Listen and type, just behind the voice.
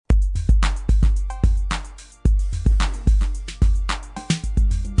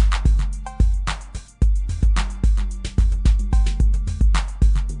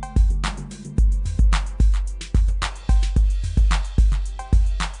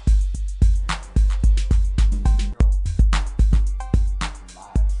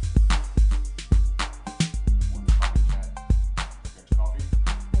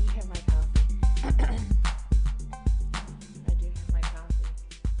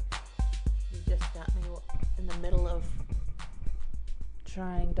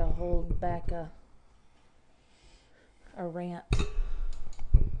trying to hold back a rant.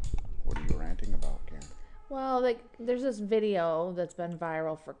 What are you ranting about, Karen? Well, there's this video that's been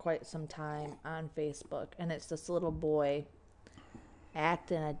viral for quite some time on Facebook, and it's this little boy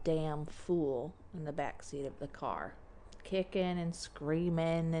acting a damn fool in the back seat of the car, kicking and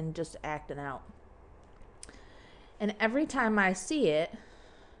screaming and just acting out. And every time I see it,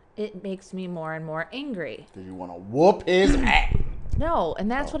 it makes me more and more angry. Do you want to whoop his ass? No, and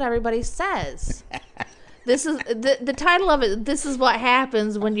that's what everybody says. This is the title of it. This is what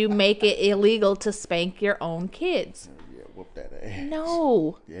happens when you make it illegal to spank your own kids. Yeah, whoop that ass.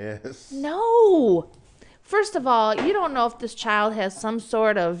 No. Yes. No. First of all, you don't know if this child has some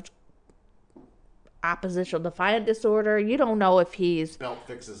sort of oppositional defiant disorder. You don't know if he's Belt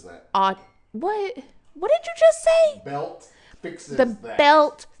fixes that. What? What did you just say? Belt fixes The that.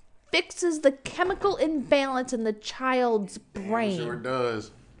 belt fixes the chemical imbalance in the child's brain. Sure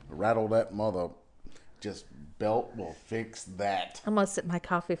does. Rattle that mother. Just belt will fix that. I'm gonna sip my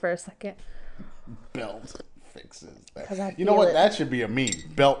coffee for a second. Belt fixes 'Cause I that. You know feel what? it. That should be a meme.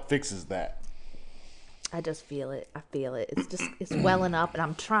 Belt fixes that. I just feel it. I feel it. It's welling up, and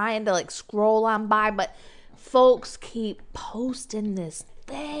I'm trying to scroll on by, but folks keep posting this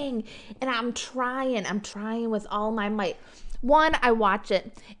thing, and I'm trying with all my might. One, I watch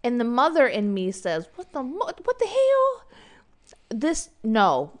it, and the mother in me says, "What the hell?"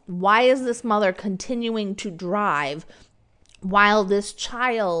 Why is this mother continuing to drive while this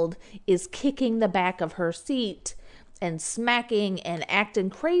child is kicking the back of her seat and smacking and acting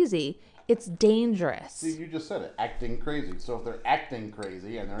crazy? It's dangerous. See, you just said it. Acting crazy. So if they're acting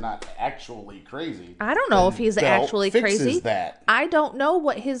crazy and they're not actually crazy, I don't know if he's belt actually fixes crazy. That. I don't know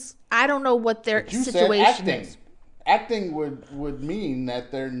what their You situation said acting. is. Acting would mean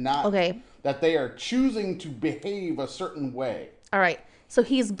that they're not. Okay. That they are choosing to behave a certain way. All right. So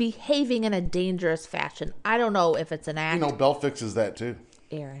he's behaving in a dangerous fashion. I don't know if it's an act. You know, belt fixes that too.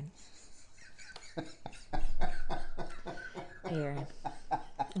 Aaron. Aaron.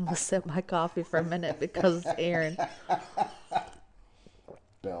 I'm going to sip my coffee for a minute because it's Aaron.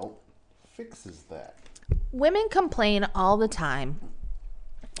 Belt fixes that. Women complain all the time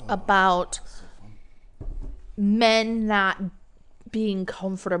about men not being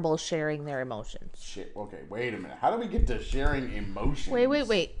comfortable sharing their emotions. Shit. Okay, wait a minute. How do we get to sharing emotions?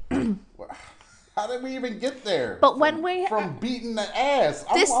 Wait. How did we even get there? But when we from beating the ass,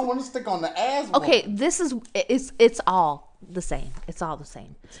 I want to stick on the ass. Okay, it's all the same. It's all the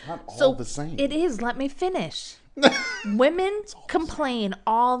same. It's not all the same. It is. Let me finish. Women complain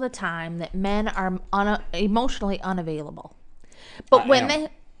all the time that men are emotionally unavailable. But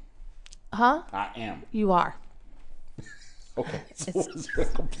I am. You are. Okay. So what's there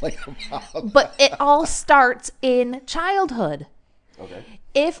to complain about? But it all starts in childhood. Okay.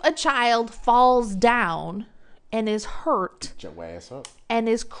 If a child falls down and is hurt Get your ass up. and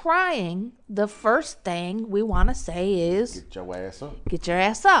is crying, the first thing we want to say is, Get your ass up. get your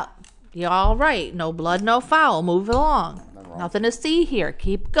ass up. You're all right. No blood, no foul. Move along. Nothing to see here.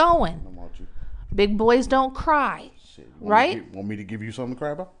 Keep going. I want you. Big boys don't cry. Shit. Right? Want me to give you something to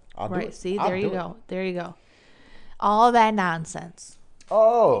cry about? I'll do it. Right. See, I'll there you do it. go. There you go. All that nonsense.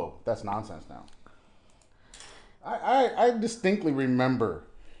 Oh, that's nonsense now. I distinctly remember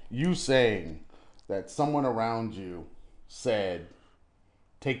you saying that someone around you said,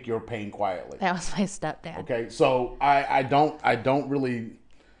 "Take your pain quietly." That was my stepdad. Okay, so I don't really.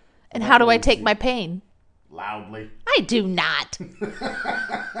 And how do I take my pain? Loudly. I do not.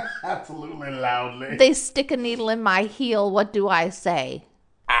 Absolutely loudly. They stick a needle in my heel. What do I say?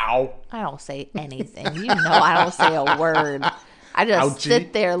 Ow. I don't say anything. You know I don't say a word. I just Ouchie.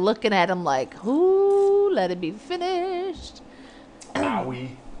 sit there looking at him like, ooh, let it be finished.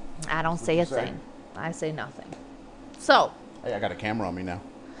 Owie. I don't say a thing. I say nothing. So, Hey, I got a camera on me now.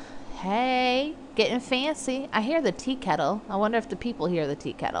 hey, getting fancy. I hear the tea kettle. I wonder if the people hear the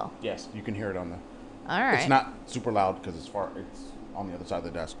tea kettle. Yes, you can hear it on the. All right. It's not super loud because it's on the other side of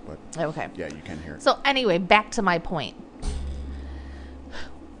the desk, but Okay. yeah, you can hear it. So anyway, back to my point.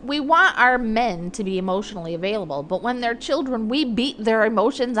 We want our men to be emotionally available, but when they're children, we beat their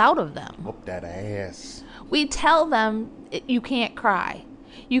emotions out of them. Whoop that ass. We tell them you can't cry.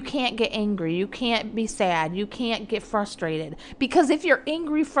 You can't get angry. You can't be sad. You can't get frustrated. Because if you're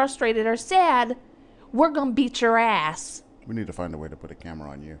angry, frustrated, or sad, we're going to beat your ass. We need to find a way to put a camera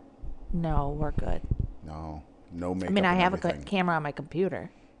on you. No, we're good. No makeup. I mean, I and have everything. a camera on my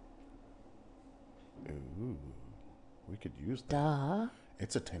computer. Ooh, we could use that. Duh.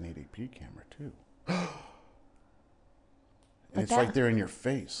 It's a 1080p camera too. But And it's like they're in your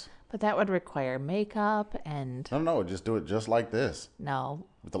face. But that would require makeup and No, just do it just like this no.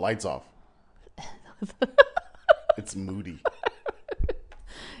 with the lights off. It's moody.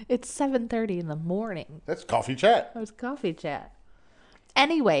 It's 7:30 in the morning. That's coffee chat. It was coffee chat.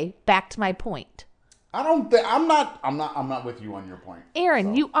 Anyway, back to my point. I'm not with you on your point. Aaron,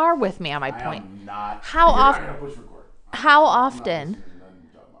 So, you are with me on my I point. am not. How Here, I often? gotta push record. How I'm not often? listening to nothing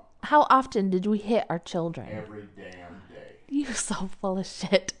you're talking about. How often did we hit our children? Every damn day. You so full of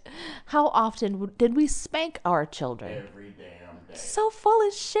shit. How often did we spank our children? Every damn day. So full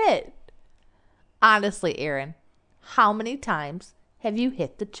of shit. Honestly, Aaron, how many times have you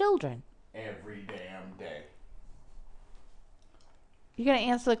hit the children? Every damn day. You're gonna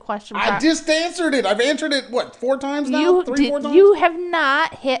answer the question. I just answered it. I've answered it, what, 4 times now? You 4 times? You have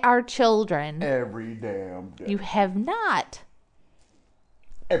not hit our children. Every damn day. You have not.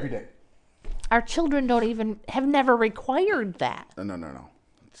 Every day. Our children have never required that. No.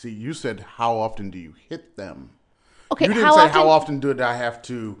 See, you said, how often do you hit them? Okay, You didn't say how often did I have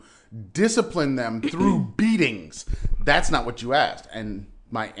to discipline them through beatings. That's not what you asked. And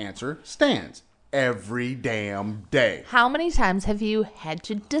my answer stands. Every damn day. How many times have you had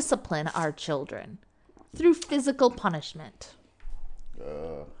to discipline our children through physical punishment?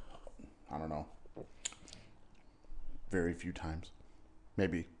 I don't know. Very few times.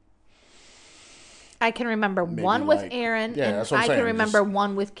 Maybe. I can remember one with Aaron, yeah, and that's what I'm I saying. can remember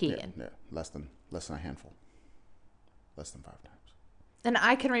one with Keegan. Yeah, less than a handful. Less than 5 times. And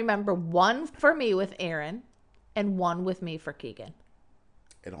I can remember one for me with Aaron and one with me for Keegan.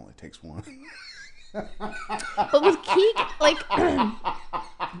 It only takes one. But with Keegan,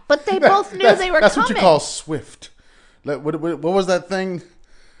 but they both knew they were That's coming. what you call swift. What was that thing?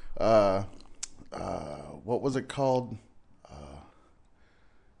 What was it called?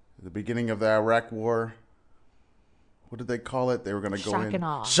 The beginning of the Iraq War. What did they call it? They were going to go in. Shock and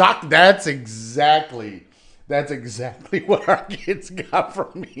awe. Shock. That's exactly what our kids got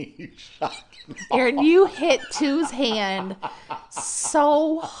from me. Shock and awe. Aaron, you hit Two's hand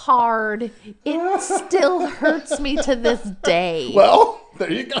so hard, it still hurts me to this day. Well,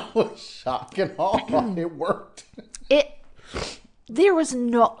 there you go. Shock and awe. It worked. There was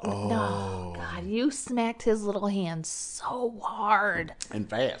no, God, you smacked his little hand so hard. And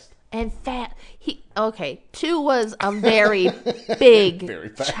fast. And fat. Two was a very big Very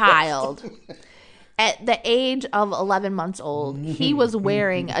fast. child. At the age of 11 months old, he was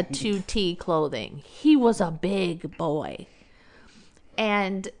wearing a 2T clothing. He was a big boy.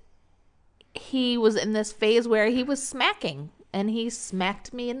 And he was in this phase where he was smacking. And he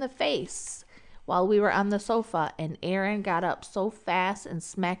smacked me in the face while we were on the sofa. And Aaron got up so fast and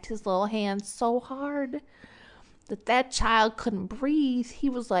smacked his little hand so hard that child couldn't breathe. He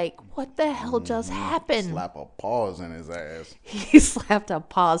was like, what the hell just happened? Slap a pause in his ass. He slapped a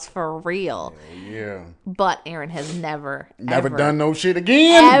pause for real. Yeah. But Aaron has never Done no shit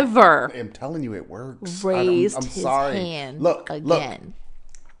again. ever I'm telling you, it works. raised I'm his sorry. hand Look. again.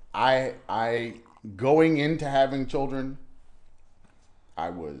 I going into having children, I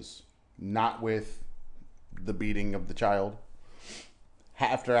was not with the beating of the child.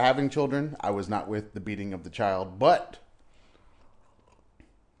 After having children, I was not with the beating of the child, but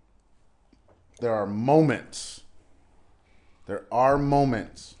there are moments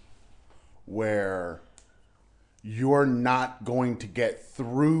where you're not going to get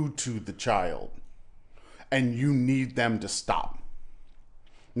through to the child and you need them to stop.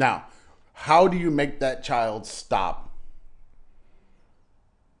 Now, how do you make that child stop?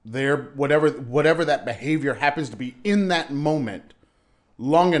 Whatever that behavior happens to be in that moment,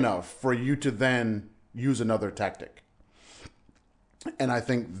 long enough for you to then use another tactic. And I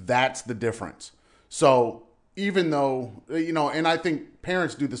think that's the difference. So even though, and I think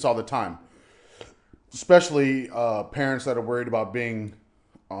parents do this all the time, especially parents that are worried about being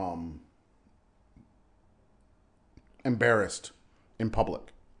embarrassed in public.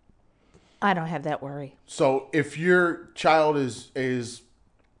 I don't have that worry. So if your child is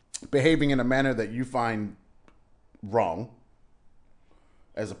behaving in a manner that you find wrong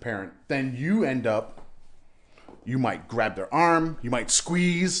as a parent, then you might grab their arm, you might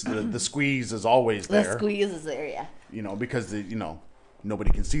squeeze. The squeeze is always there. The squeeze is there, yeah. Because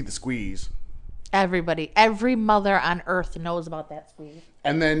nobody can see the squeeze. Every mother on earth knows about that squeeze.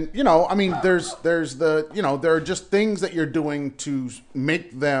 And then, there's there are just things that you're doing to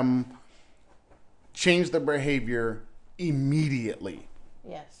make them change their behavior immediately.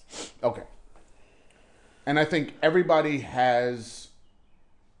 Yes. Okay. And I think everybody has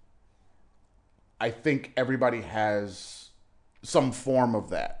some form of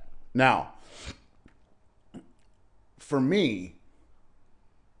that. Now, for me,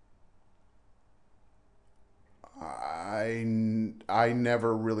 I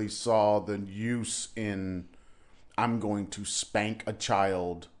never really saw the use in I'm going to spank a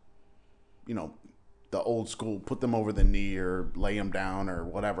child, you know, the old school, put them over the knee or lay them down or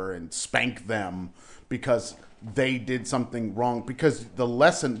whatever and spank them because they did something wrong. Because the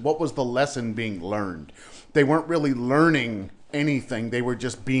lesson, what was the lesson being learned? They weren't really learning anything. They were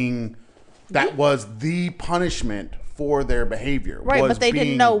just being, that was the punishment for their behavior. Right, was but they didn't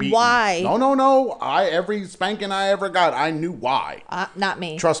being know beaten. why. No. Every spanking I ever got, I knew why. Not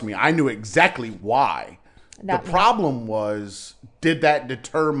me. Trust me, I knew exactly why. Not the me. problem was, did that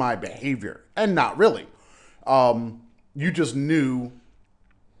deter my behavior? And not really. You just knew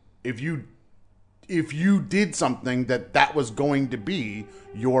if you did something that was going to be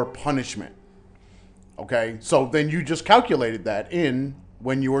your punishment. Okay? So then you just calculated that in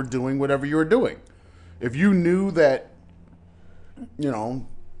when you were doing whatever you were doing. If you knew that, you know,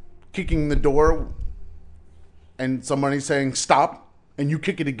 kicking the door and somebody saying stop and you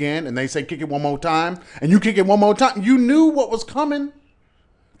kick it again and they say kick it one more time and you kick it one more time, you knew what was coming.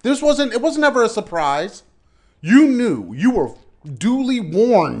 It wasn't ever a surprise. You knew, you were duly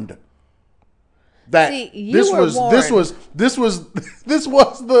warned that this was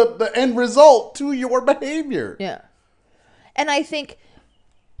the end result to your behavior. Yeah. And I think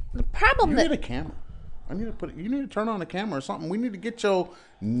the problem You need a camera. You need to turn on a camera or something. We need to get your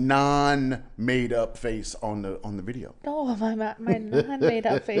non-made up face on the video. No, my non-made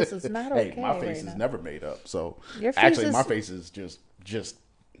up face is not okay. Hey, my face right is now. never made up. So Your face actually, is- my face is just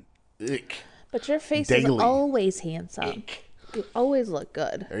ick. But your face Daily. is always handsome. Ick. You always look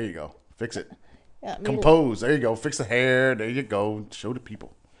good. There you go. Fix it. Yeah, me- Compose. There you go. Fix the hair. There you go. Show the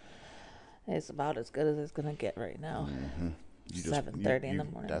people. It's about as good as it's gonna get right now. Mm-hmm. 7:30 in the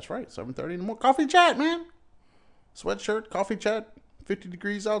morning. That's right. 7:30 in the morning. Coffee chat, man. Sweatshirt, coffee chat. 50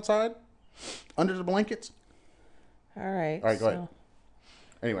 degrees outside. Under the blankets. All right. All right, go ahead.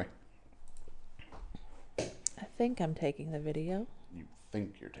 Anyway, I think I'm taking the video. you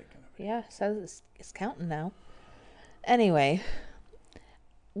think you're taking it. Yeah, it says it's counting now. Anyway,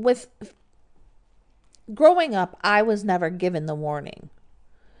 with growing up, I was never given the warning.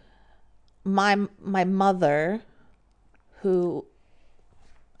 My mother, who,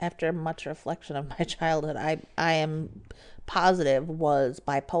 after much reflection of my childhood, I am positive was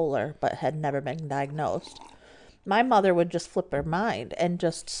bipolar, but had never been diagnosed. My mother would just flip her mind and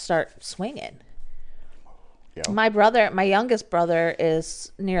just start swinging. Yeah. My youngest brother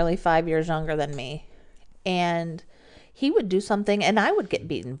is nearly 5 years younger than me, and he would do something and I would get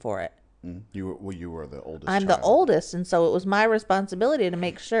beaten for it. You were the oldest. I'm the child. oldest, and so it was my responsibility to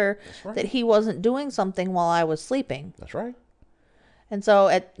make sure right. that he wasn't doing something while I was sleeping. That's right. And so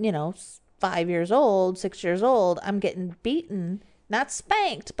at 5 years old, 6 years old, I'm getting beaten, not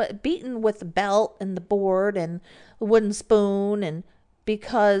spanked, but beaten with the belt and the board and the wooden spoon, and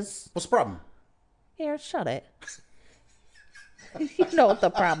because What's the problem? here, shut it. You know what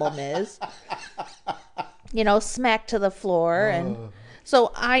the problem is. Smack to the floor. And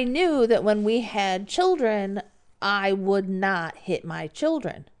so I knew that when we had children, I would not hit my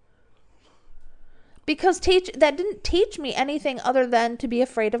children. Because that didn't teach me anything other than to be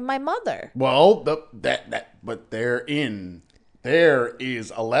afraid of my mother. Well, but there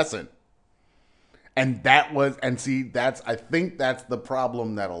is a lesson. And I think that's the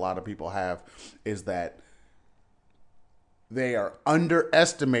problem that a lot of people have, is that they are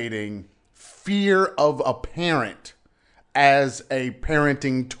underestimating fear of a parent as a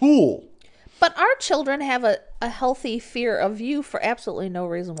parenting tool. But our children have a healthy fear of you for absolutely no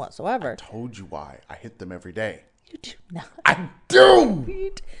reason whatsoever. Told you why. I hit them every day. You do not. I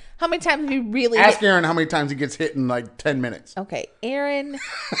do. How many times have you really Ask Aaron how many times he gets hit in like 10 minutes. Okay, Aaron.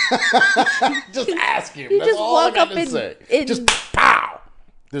 Just ask him. You That's just all I walk got up to and- say. and- Just pow.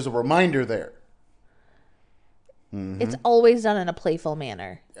 There's a reminder there. It's always done in a playful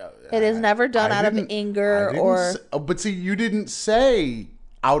manner. It is never done out of anger or. But see, you didn't say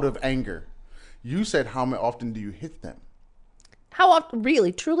out of anger. You said how often do you hit them? How often,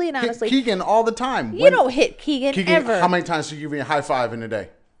 really, truly, and Hit honestly, Keegan all the time. you don't hit Keegan ever. How many times do you give me a high five in a day?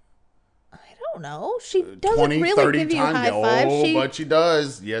 I don't know. She doesn't 20, really 30 give you times. high fives. Oh, but she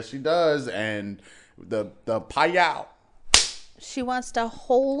does. Yes, she does. And the payout. She wants to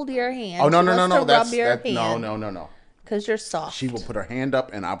hold your hand. Oh, no, She no, no, wants no. to That's rub your that. No, hand. no. Because you're soft. She will put her hand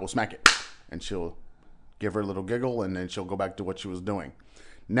up and I will smack it. And she'll give her a little giggle and then she'll go back to what she was doing.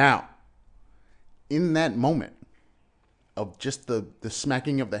 Now, in that moment of just the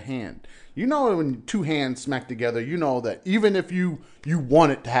smacking of the hand, when two hands smack together, you know that even if you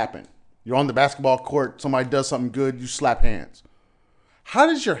want it to happen, you're on the basketball court, somebody does something good, you slap hands. How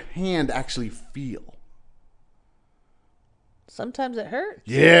does your hand actually feel? Sometimes it hurts.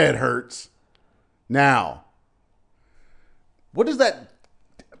 Yeah, it hurts. Now, what is that?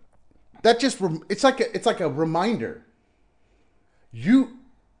 That just it's like a reminder. You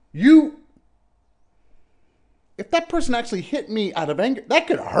if that person actually hit me out of anger, that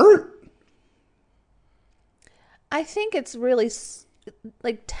could hurt. I think it's really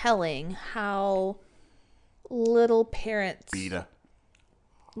like telling how little parents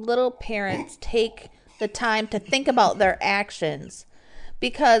take the time to think about their actions.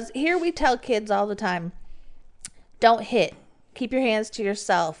 Because here we tell kids all the time, don't hit. Keep your hands to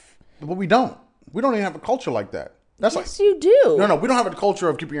yourself. But we don't. We don't even have a culture like that. Yes, you do. No, we don't have a culture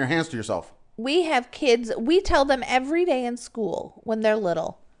of keeping your hands to yourself. We have kids, we tell them every day in school when they're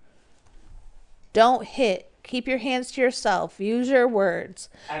little, don't hit. Keep your hands to yourself. Use your words.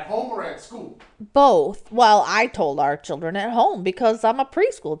 At home or at school? Both. Well, I told our children at home because I'm a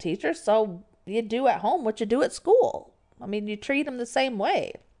preschool teacher, so you do at home what you do at school. I mean, you treat them the same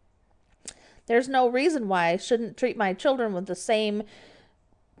way. There's no reason why I shouldn't treat my children with the same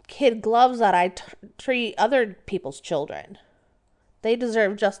kid gloves that I treat other people's children. They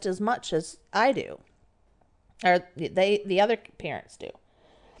deserve just as much as I do. Or the other parents do.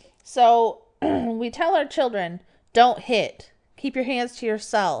 So we tell our children, don't hit. Keep your hands to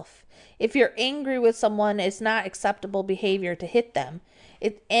yourself. If you're angry with someone, it's not acceptable behavior to hit them.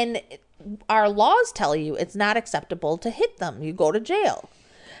 Our laws tell you it's not acceptable to hit them. You go to jail.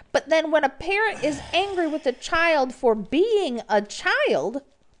 But then when a parent is angry with a child for being a child,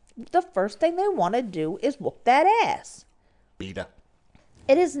 the first thing they want to do is whoop that ass. Beat up.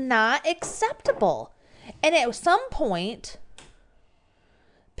 It is not acceptable. And at some point,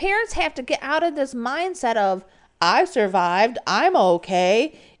 parents have to get out of this mindset of, I survived, I'm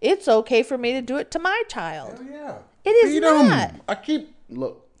okay, it's okay for me to do it to my child. Hell yeah. It is Beat not.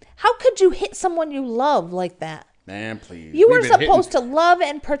 Look. How could you hit someone you love like that? Man, please. You are supposed to love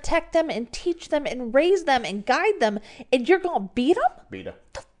and protect them and teach them and raise them and guide them, and you're going to beat them? Beat her.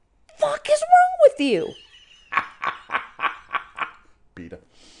 The fuck is wrong with you? Beat her.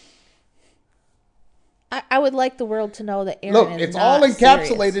 I would like the world to know that Aaron Look, is it's not all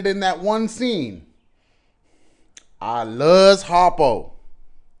encapsulated serious. in that one scene. I loves Harpo.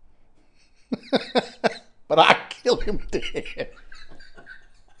 But I kill him dead.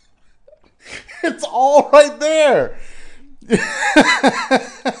 It's all right there.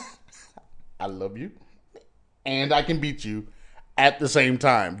 I love you. And I can beat you at the same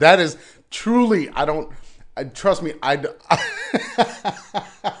time. That is truly, trust me, I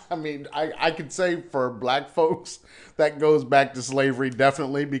mean, I could say for black folks, that goes back to slavery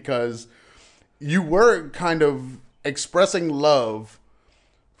definitely, because you were kind of expressing love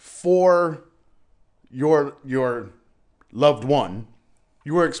for your loved one.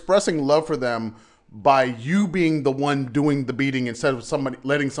 You were expressing love for them by you being the one doing the beating instead of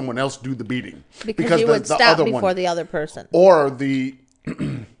letting someone else do the beating. Because you would stop before the other person. Or the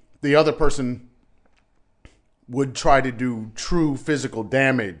other person would try to do true physical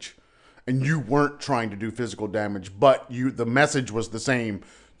damage, and you weren't trying to do physical damage, but the message was the same: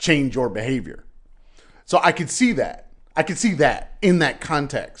 change your behavior. So I could see that. I could see that in that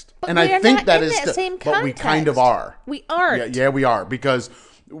context. But and I think that is same context. But we kind of are. We aren't. Yeah, we are, because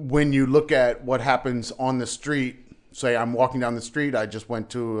when you look at what happens on the street, say I'm walking down the street, I just went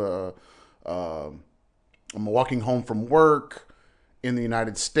to I'm walking home from work in the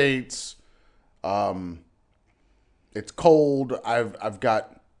United States. It's cold. I've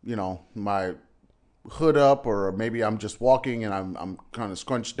got, my hood up, or maybe I'm just walking and I'm kind of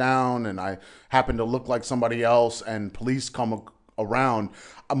scrunched down and I happen to look like somebody else and police come around.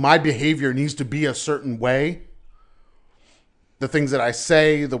 My behavior needs to be a certain way. The things that I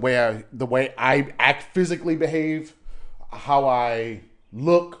say, the way I act, physically behave, how I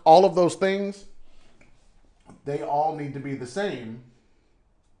look, all of those things, they all need to be the same.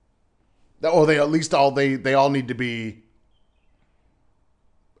 Or they all need to be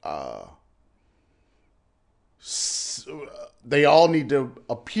they all need to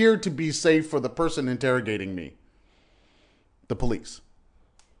appear to be safe for the person interrogating me, the police.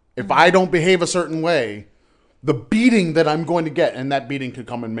 If I don't behave a certain way, the beating that I'm going to get, and that beating could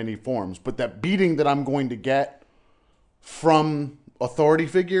come in many forms, but that beating that I'm going to get from authority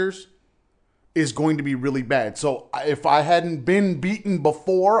figures is going to be really bad. So if I hadn't been beaten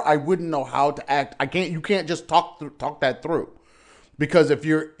before, I wouldn't know how to act. You can't just talk that through. Because if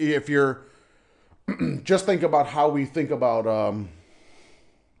you're just think about how we think about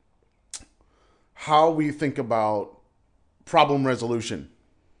problem resolution.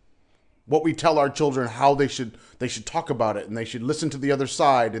 What we tell our children, how they should talk about it, and they should listen to the other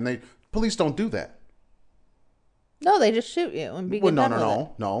side, and police don't do that. No, they just shoot you and be Well, no, done no, with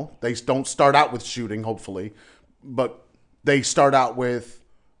it. no. They don't start out with shooting, hopefully, but they start out with,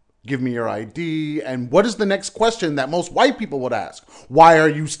 give me your ID. And what is the next question that most white people would ask? Why are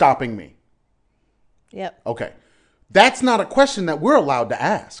you stopping me? Yep. Okay. That's not a question that we're allowed to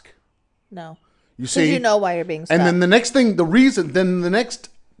ask. No. You Because see? you know why you're being stopped. And then the next thing, the next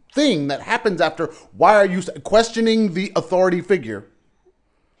thing that happens after, why are you questioning the authority figure,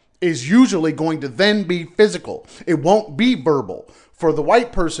 is usually going to then be physical. It won't be verbal. For the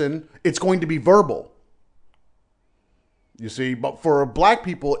white person, it's going to be verbal. You see, but for black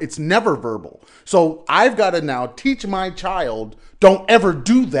people, it's never verbal. So I've got to now teach my child, don't ever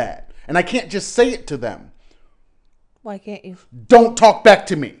do that. And I can't just say it to them. Why can't you? Don't talk back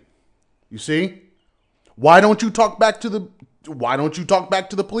to me. You see? Why don't you talk back to the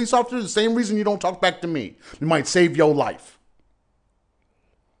police officer? The same reason you don't talk back to me. It might save your life.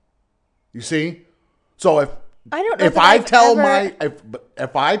 You see? So if I tell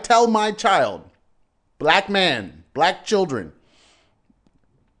my child, black man, black children,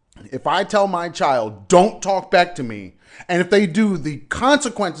 if I tell my child, don't talk back to me, and if they do, the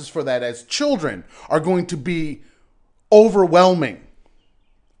consequences for that as children are going to be overwhelming.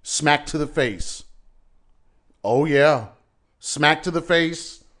 Smack to the face. Oh yeah. Smack to the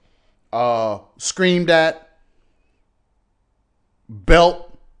face. Screamed at. Belt.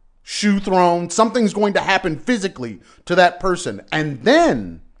 Shoe thrown. Something's going to happen physically to that person. And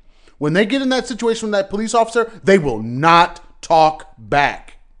then, when they get in that situation with that police officer, they will not talk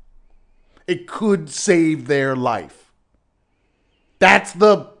back. It could save their life. That's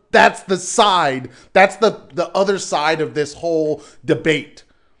the side. That's the other side of this whole debate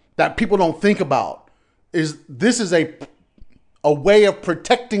that people don't think about. This is a way of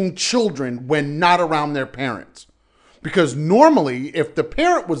protecting children when not around their parents. Because normally, if the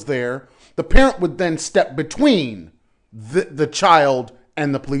parent was there, the parent would then step between the child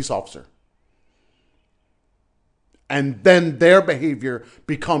and the police officer. And then their behavior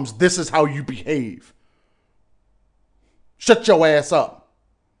becomes, this is how you behave. Shut your ass up.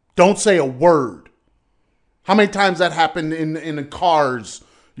 Don't say a word. How many times that happened in the cars?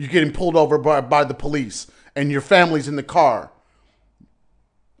 You're getting pulled over by the police and your family's in the car.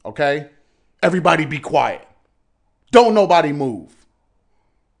 Okay? Everybody be quiet. Don't nobody move.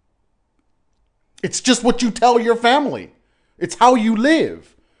 It's just what you tell your family. It's how you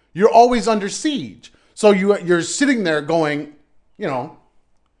live. You're always under siege. So you're sitting there going, y'all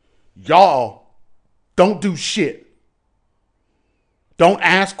don't do shit. Don't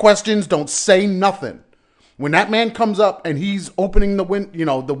ask questions. Don't say nothing. When that man comes up and he's opening the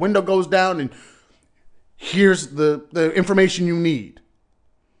window, the window goes down and here's the information you need.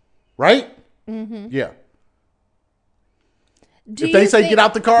 Right? Mm-hmm. Yeah. If they say get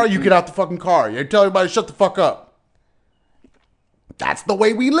out the car, you get out the fucking car. You tell everybody shut the fuck up. That's the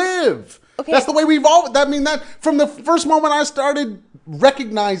way we live. Okay. That's the way we've always. That from the first moment I started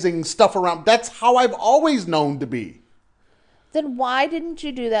recognizing stuff around, that's how I've always known to be. Then why didn't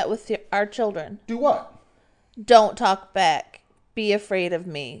you do that with our children? Do what? Don't talk back. Be afraid of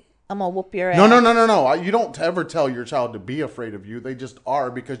me. I'm gonna whoop your ass. No. You don't ever tell your child to be afraid of you. They just are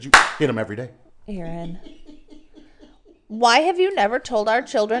because you hit them every day. Aaron. Why have you never told our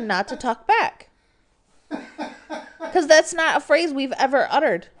children not to talk back? Because that's not a phrase we've ever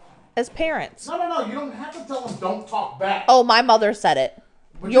uttered as parents. No. You don't have to tell them don't talk back. Oh, my mother said it.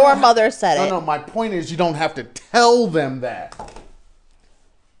 But your mother said it. No, my point is you don't have to tell them that.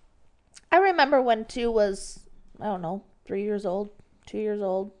 I remember when 2 was, 3 years old, 2 years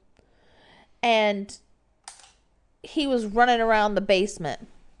old. And he was running around the basement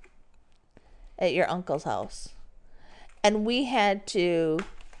at your uncle's house. And we had to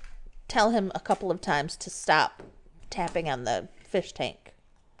tell him a couple of times to stop tapping on the fish tank.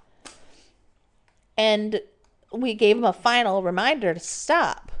 And we gave him a final reminder to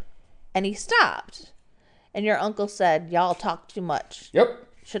stop. And he stopped. And your uncle said, y'all talk too much. Yep.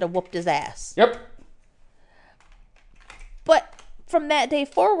 Should have whooped his ass. Yep. But from that day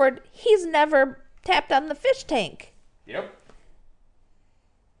forward, he's never tapped on the fish tank. Yep.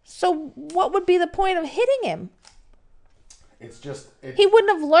 So what would be the point of hitting him? He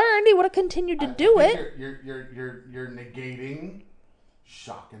wouldn't have learned. He would have continued to do it. You're negating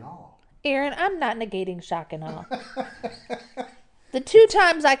shock and awe. Aaron, I'm not negating shock and awe. The 2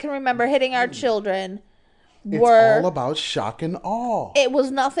 times I can remember hitting our children were... It's all about shock and awe. It was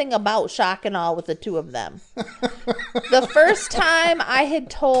nothing about shock and awe with the 2 of them. The first time I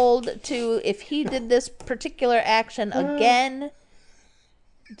had told to, if he did this particular action again,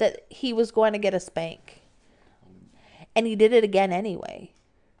 that he was going to get a spank. And he did it again anyway.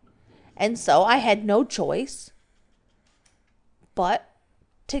 And so I had no choice butt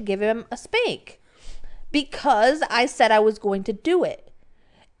to give him a spank because I said I was going to do it.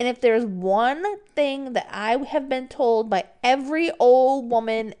 And if there's one thing that I have been told by every old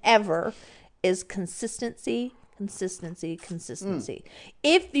woman ever is consistency. If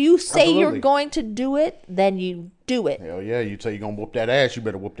you say Absolutely. you're going to do it, then you do it. Hell yeah, you say you're going to whoop that ass, you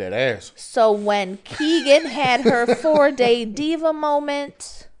better whoop that ass. So when Keegan had her 4-day diva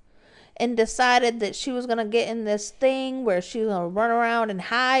moment and decided that she was going to get in this thing where she was going to run around and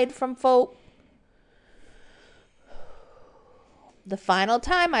hide from folk, the final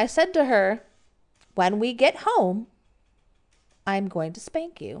time I said to her, when we get home, I'm going to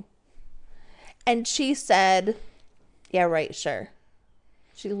spank you. And she said, yeah, right, sure.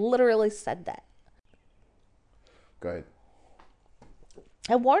 She literally said that. Go ahead.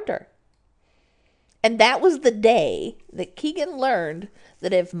 I warned her. And that was the day that Keegan learned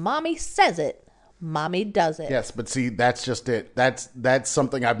that if mommy says it, mommy does it. Yes, but see, that's just it. That's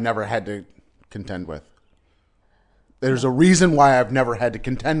something I've never had to contend with. There's a reason why I've never had to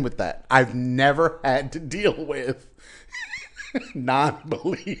contend with that. I've never had to deal with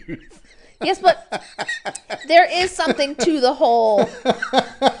non-belief. Yes, but there is something to the whole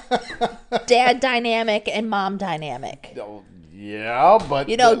dad dynamic and mom dynamic. Yeah, but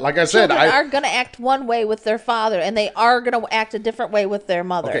You know, like I said, children are going to act one way with their father, and they are going to act a different way with their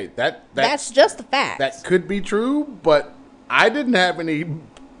mother. okay, that's just the fact. That could be true, but I didn't have any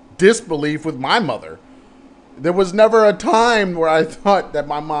disbelief with my mother. There was never a time where I thought that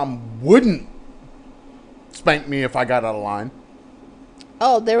my mom wouldn't spank me if I got out of line.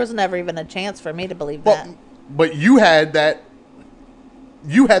 Oh, there was never even a chance for me to believe Well, that. but you had that.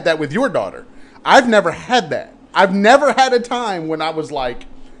 You had that with your daughter. I've never had that. I've never had a time when I was like,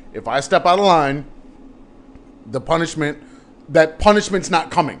 if I step out of line, that punishment's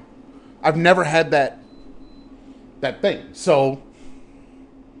not coming. I've never had that thing. So,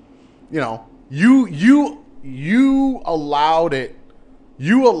 you allowed it.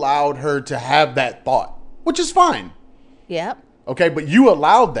 You allowed her to have that thought, which is fine. Yep. Okay, but you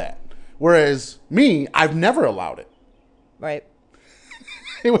allowed that. Whereas me, I've never allowed it. Right.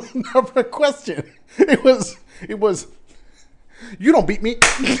 It was never a question. It was, you don't beat me.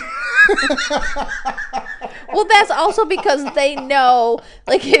 Well, that's also because they know,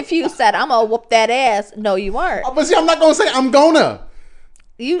 like, if you said, I'm going to whoop that ass, no, you aren't. But see, I'm not going to say I'm gonna.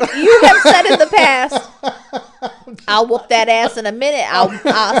 You have said in the past, I'll whoop that ass in a minute. I'll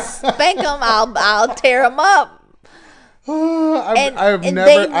spank him. I'll tear him up. I And am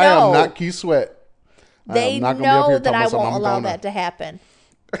they know. not Keith Sweat. They I'm not gonna be up know here that I talking about won't something allow I'm gonna. that to happen.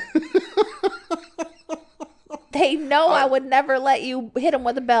 They know I would never let you hit him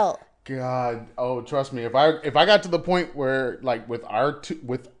with a belt. God, oh, trust me. If I got to the point where, like, with our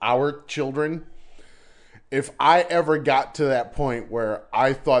children, if I ever got to that point where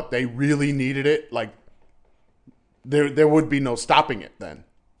I thought they really needed it, like, there would be no stopping it then,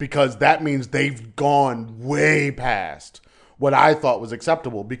 because that means they've gone way past what I thought was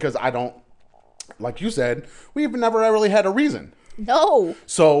acceptable. Because I don't, like you said, we've never really had a reason. No.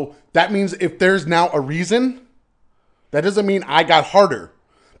 So that means if there's now a reason, that doesn't mean I got harder.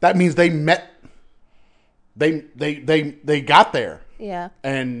 That means they met. They got there. Yeah.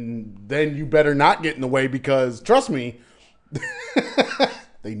 And then you better not get in the way, because trust me,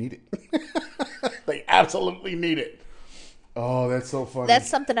 they need it. They absolutely need it. Oh, that's so funny. That's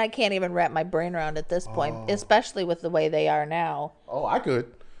something I can't even wrap my brain around at this point, especially with the way they are now. Oh, I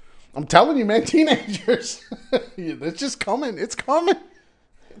could. I'm telling you, man, teenagers. It's just coming. It's coming.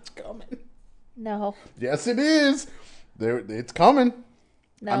 It's coming. No. Yes, it is. It's coming.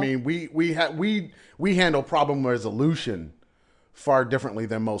 No. I mean, we handle problem resolution far differently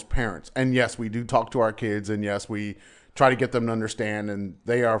than most parents. And yes, we do talk to our kids, and yes, we try to get them to understand, and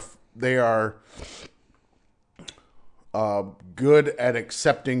they are good at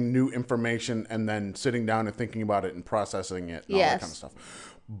accepting new information and then sitting down and thinking about it and processing it and all that kind of stuff.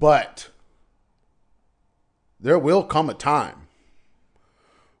 But there will come a time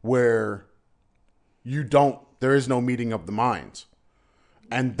where there is no meeting of the minds.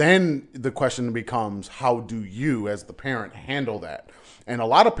 And then the question becomes, how do you, as the parent, handle that? And a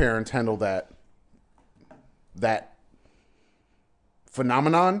lot of parents handle that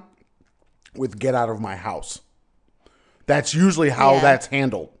phenomenon with get out of my house. That's usually how that's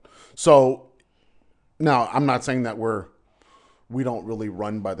handled. So now I'm not saying that we don't really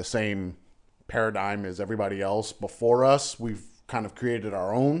run by the same paradigm as everybody else before us. We've kind of created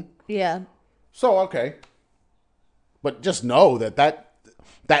our own. Yeah. So, okay. But just know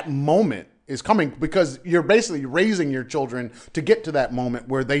that moment is coming, because you're basically raising your children to get to that moment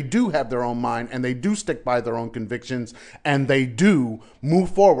where they do have their own mind and they do stick by their own convictions and they do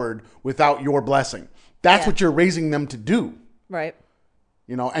move forward without your blessing. That's what you're raising them to do. Right.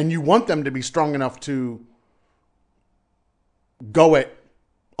 You know, and you want them to be strong enough to go it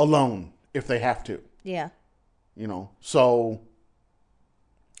alone if they have to. Yeah. You know, so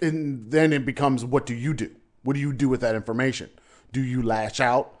and then it becomes, what do you do? What do you do with that information? Do you lash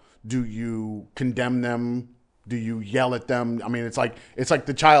out? Do you condemn them? Do you yell at them? I mean, it's like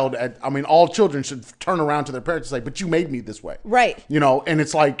the child all children should turn around to their parents and say, but you made me this way. Right. You know, and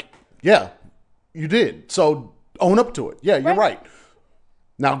it's like, yeah, you did. So own up to it. Yeah, you're right.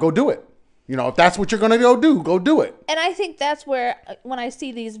 Now go do it. You know, if that's what you're going to go do it. And I think that's where, when I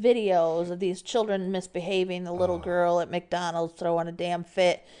see these videos of these children misbehaving, the little girl at McDonald's throwing a damn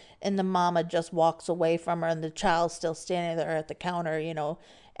fit, and the mama just walks away from her, and the child's still standing there at the counter, you know,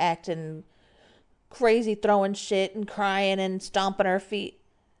 acting crazy, throwing shit and crying and stomping her feet.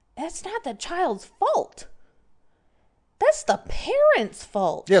 That's not the child's fault. That's the parents'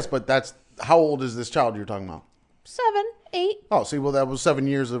 fault. Yes, but how old is this child you're talking about? 7, 8. Oh, see, well, that was 7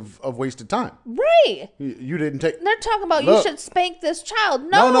 years of wasted time. Right. You didn't take. They're talking about Look, you should spank this child.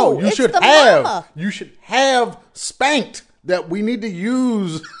 No, no, you it's should the have. mama. You should have spanked. That we need to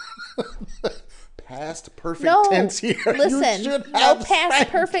use past perfect tense here. Listen, no past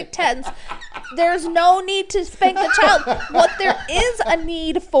spanked. perfect tense. There's no need to spank the child. What there is a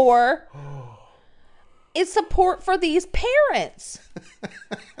need for is support for these parents.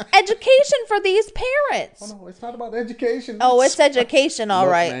 Education for these parents. Oh, no, it's not about education. Oh, it's education, all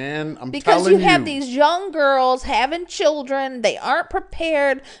right. Man, I'm because telling you have these young girls having children. They aren't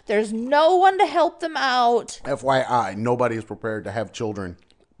prepared. There's no one to help them out. FYI, nobody is prepared to have children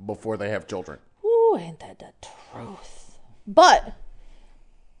before they have children. Ooh, ain't that the truth? But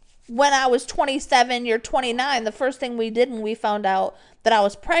when I was 27, you're 29, the first thing we did when we found out that I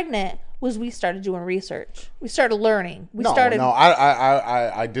was pregnant was we started doing research. We started learning.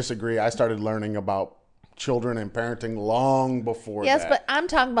 I disagree. I started learning about children and parenting long before that. Yes, but I'm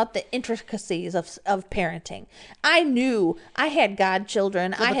talking about the intricacies of parenting. I knew I had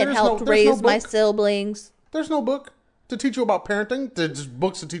godchildren. I had helped raise my siblings. There's no book to teach you about parenting. There's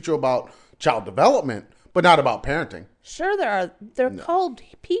books to teach you about child development, but not about parenting. Sure there are. They're called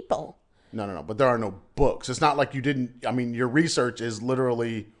people. No. But there are no books. It's not like you didn't. I mean, your research is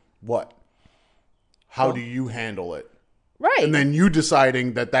literally what? How do you handle it? Right. And then you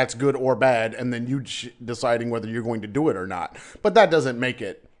deciding that that's good or bad, and then you deciding whether you're going to do it or not. But that doesn't make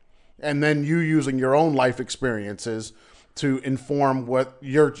it. And then you using your own life experiences to inform what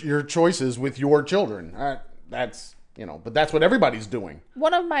your choices with your children. That's, you know, but that's what everybody's doing.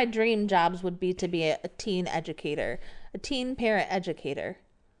 One of my dream jobs would be to be a teen educator, a teen parent educator.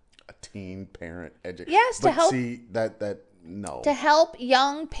 A teen parent educator. Yes, to help. See, no. To help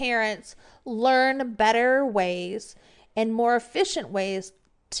young parents learn better ways and more efficient ways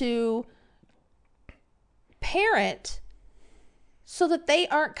to parent so that they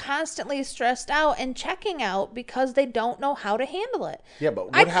aren't constantly stressed out and checking out because they don't know how to handle it. Yeah,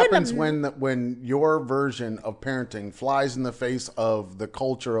 but what happens when your version of parenting flies in the face of the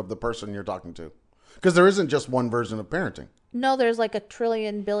culture of the person you're talking to? Because there isn't just one version of parenting. No, there's like a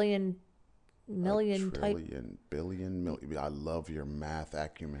trillion, billion, million type. Billion. I love your math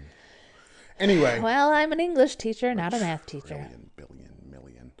acumen. Anyway. Well, I'm an English teacher, not a math teacher. Billion,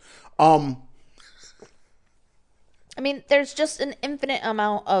 million. I mean, there's just an infinite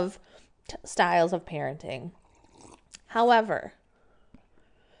amount of styles of parenting. However,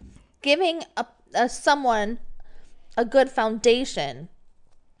 giving someone a good foundation,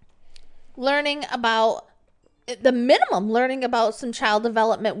 learning about some child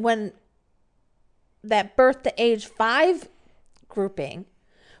development when that birth to age 5 grouping,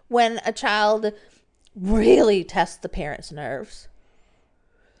 when a child really tests the parents' nerves.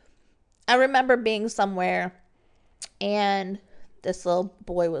 I remember being somewhere and this little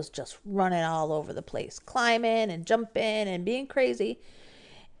boy was just running all over the place, climbing and jumping and being crazy.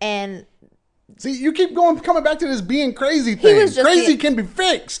 And see, you keep coming back to this being crazy thing. Crazy can be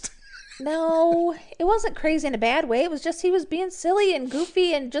fixed. No, it wasn't crazy in a bad way. It was just he was being silly and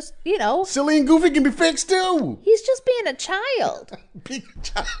goofy and just, you know. Silly and goofy can be fixed too. He's just being a child. Being a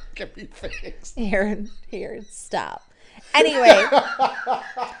child can be fixed. Here, stop. Anyway,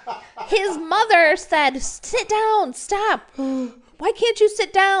 his mother said, sit down, stop. Why can't you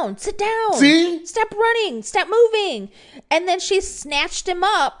sit down? Sit down. See? Stop running. Stop moving. And then she snatched him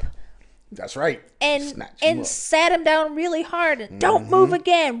up. That's right. And sat him down really hard. And don't move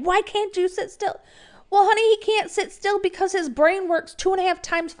again. Why can't you sit still? Well, honey, he can't sit still because his brain works 2.5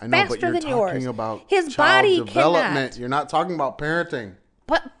 times I know, but faster you're than yours. talking about His child body development. cannot. You're not talking about parenting.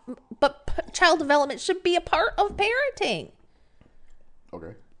 But child development should be a part of parenting.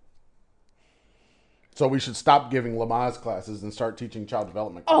 Okay. So we should stop giving Lamaze classes and start teaching child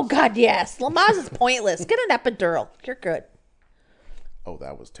development Oh, classes. God, yes. Lamaze is pointless. Get an epidural. You're good. Oh,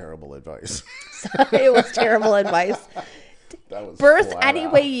 that was terrible advice. It was terrible advice. That was Birth flat any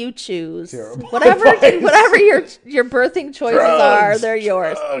out way you choose. terrible Whatever advice. whatever your birthing choices are, they're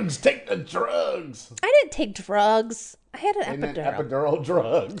yours. Drugs. Take the drugs. I didn't take drugs. I had an And then epidural. epidural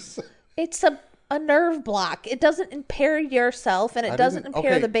drugs. It's a nerve block. It doesn't impair yourself and it doesn't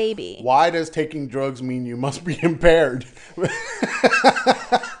impair the baby. Why does taking drugs mean you must be impaired?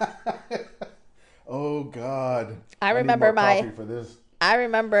 Oh God! I need remember more my- coffee for this. I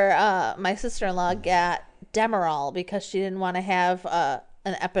remember my sister-in-law got Demerol because she didn't want to have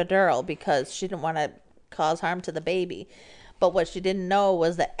an epidural because she didn't want to cause harm to the baby. But what she didn't know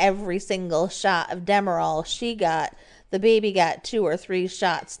was that every single shot of Demerol she got, the baby got 2 or 3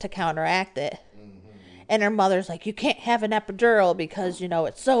 shots to counteract it. And her mother's like, you can't have an epidural because,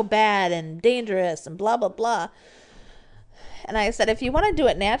 it's so bad and dangerous and blah, blah, blah. And I said, if you want to do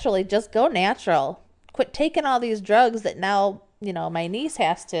it naturally, just go natural. Quit taking all these drugs that now, my niece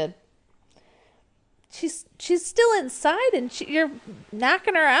has to. She's still inside and you're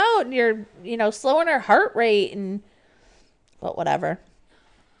knocking her out and you're, slowing her heart rate but whatever.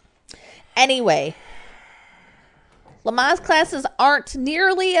 Anyway, Lamaze classes aren't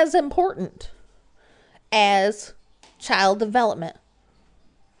nearly as important as child development.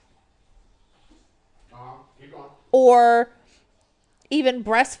 Keep going. Or even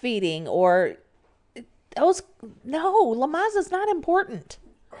breastfeeding or those. No, Lamaze is not important.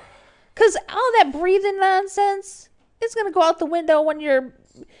 Because all that breathing nonsense is going to go out the window when you're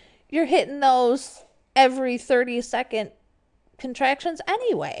hitting those every 30-second contractions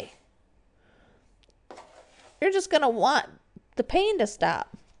anyway. You're just going to want the pain to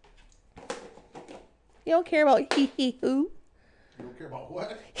stop. You don't care about hee-hee-hoo. You don't care about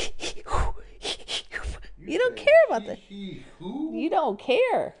what? You don't care about that. Who? You don't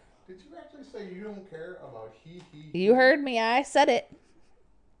care. Did you actually say you don't care about he? You heard me. I said it.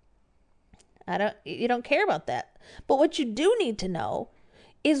 You don't care about that. But what you do need to know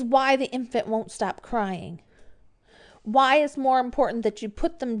is why the infant won't stop crying. Why it's more important that you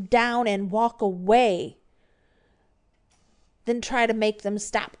put them down and walk away than try to make them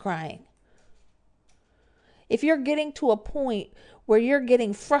stop crying. If you're getting to a point where you're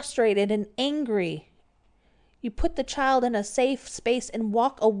getting frustrated and angry, you put the child in a safe space and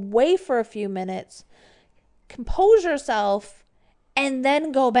walk away for a few minutes, compose yourself, and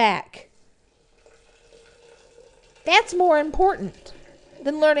then go back. That's more important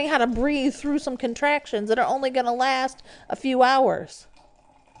than learning how to breathe through some contractions that are only going to last a few hours.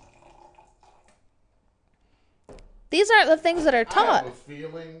 These aren't the things that are I taught. have a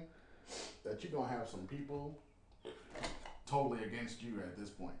feeling that you're gonna have some people totally against you at this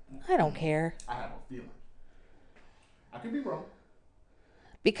point. I don't care. I have a feeling. I could be wrong.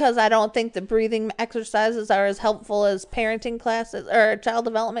 Because I don't think the breathing exercises are as helpful as parenting classes or child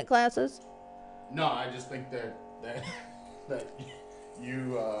development classes. No, I just think that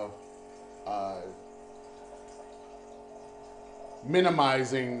you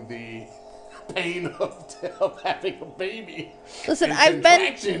minimizing the pain of having a baby. Listen, and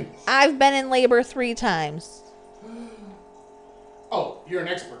I've been in labor 3 times. Oh, you're an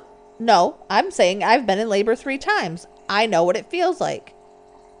expert. No, I'm saying I've been in labor 3 times. I know what it feels like.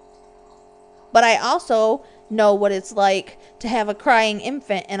 But I also know what it's like to have a crying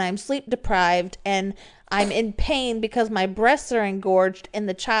infant and I'm sleep deprived and I'm in pain because my breasts are engorged and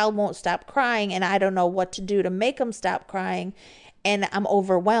the child won't stop crying and I don't know what to do to make them stop crying and I'm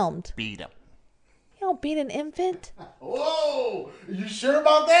overwhelmed. Beat him. You don't beat an infant. Whoa! You sure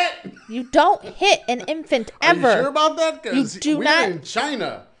about that? You don't hit an infant ever. Are you sure about that? Because You do we're not- in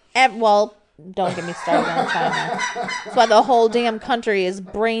China. Well, don't get me started on China. That's why the whole damn country is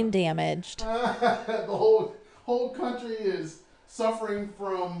brain damaged. The whole country is suffering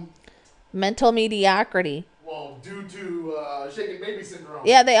from, Mental mediocrity. well, due to shaken baby syndrome.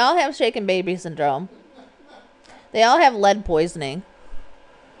 Yeah, they all have shaken baby syndrome. They all have lead poisoning.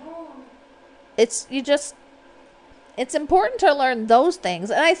 It's important to learn those things.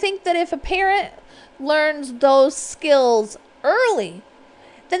 And I think that if a parent learns those skills early,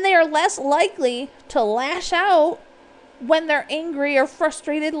 then they are less likely to lash out when they're angry or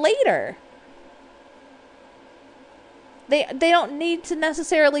frustrated later. They don't need to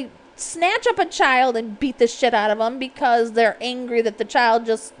necessarily snatch up a child and beat the shit out of them because they're angry that the child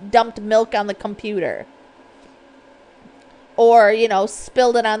just dumped milk on the computer. Or,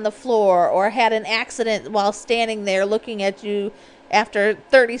 spilled it on the floor, or had an accident while standing there looking at you after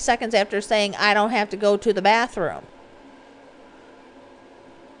 30 seconds after saying, I don't have to go to the bathroom.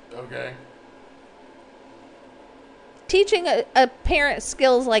 Okay. Teaching a parent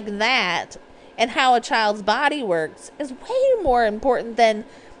skills like that and how a child's body works is way more important than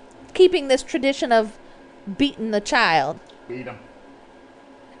keeping this tradition of beating the child. Beat him.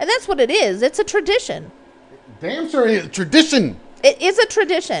 And that's what it is. It's a tradition. Damn sure it is. Tradition. It is a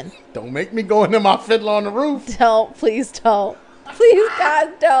tradition. Don't make me go into my fiddle on the roof. Don't. Please don't. Please,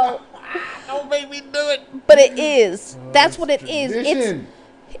 God, don't. Don't make me do it. But it is. That's what it tradition. is.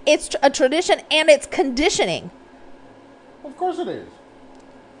 It's a tradition and it's conditioning. Of course it is.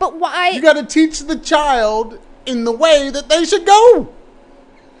 But why? You got to teach the child in the way that they should go.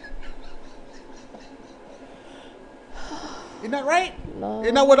 Isn't that right? Lord,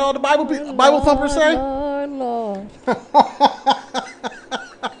 Isn't that what all the Bible thumpers say? Lord.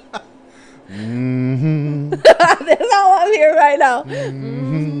 Mm-hmm. That's all I'm here right now.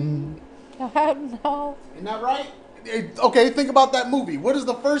 Mm-hmm. No. Isn't that right? Okay, think about that movie. What is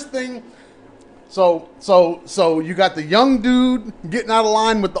the first thing? So you got the young dude getting out of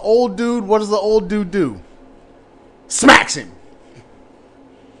line with the old dude. What does the old dude do? Smacks him.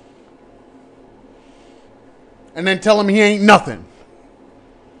 And then tell him he ain't nothing.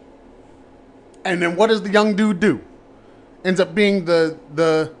 And then what does the young dude do? Ends up being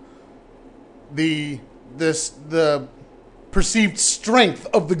the perceived strength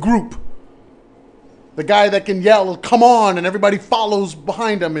of the group. The guy that can yell, "Come on," and everybody follows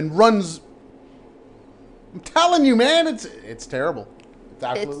behind him and runs. I'm telling you, man, it's terrible. It's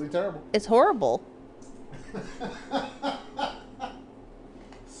absolutely terrible. It's horrible.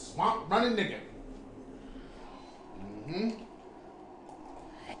 Swamp running nigga. Mm-hmm.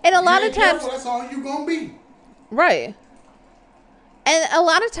 And a lot of times, that's all you gonna be. right. And a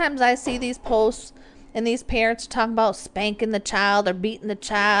lot of times I see these posts and these parents talking about spanking the child or beating the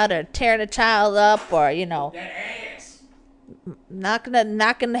child or tearing the child up or, That ass. knocking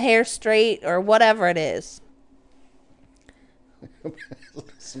the hair straight or whatever it is.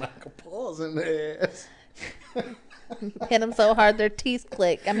 Smack a paws in the ass. Hit them so hard their teeth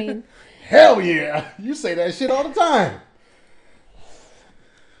click. I mean, Hell yeah. You say that shit all the time.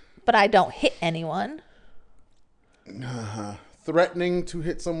 but I don't hit anyone. Threatening to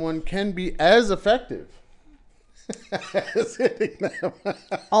hit someone can be as effective as hitting them.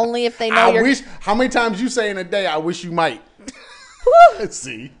 Only if they know you're... How many times you say in a day, I wish you might?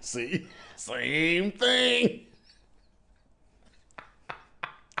 See? Same thing.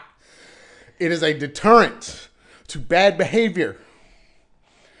 It is a deterrent to bad behavior.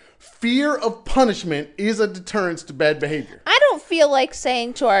 Fear of punishment is a deterrence to bad behavior. I don't feel like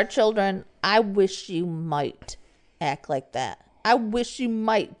saying to our children, I wish you might act like that. I wish you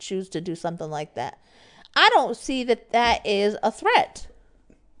might choose to do something like that. I don't see that is a threat.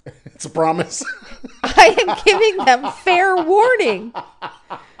 It's a promise. I am giving them fair warning.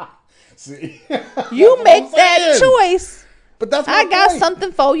 See? You make that choice. But that's what I got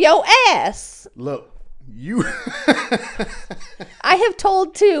something for your ass. Look, you... I have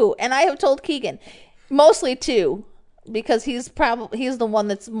told two, and I have told Keegan, mostly two, because he's the one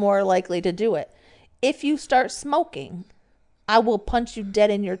that's more likely to do it. If you start smoking, I will punch you dead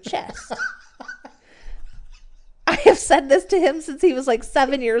in your chest. I have said this to him since he was like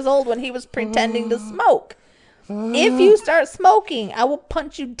 7 years old when he was pretending to smoke. If you start smoking, I will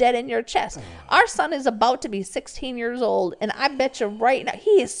punch you dead in your chest. Our son is about to be 16 years old, and I bet you right now,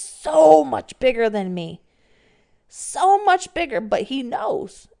 he is so much bigger than me. So much bigger, but he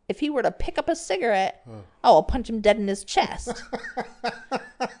knows if he were to pick up a cigarette, I'll punch him dead in his chest.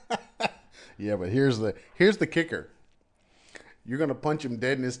 Yeah, but here's the kicker. You're going to punch him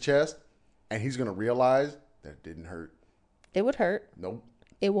dead in his chest, and he's going to realize that it didn't hurt. It would hurt. Nope.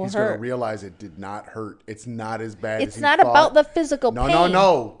 It will He's hurt. going to realize it did not hurt. It's not as bad as It's he not thought. about the physical pain.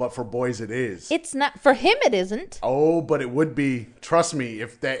 No. But for boys, it is. It's not. For him, it isn't. Oh, but it would be. Trust me.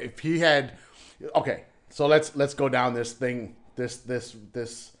 If he had. Okay, so let's go down this thing. This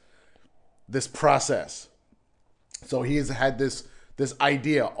process. So he has had this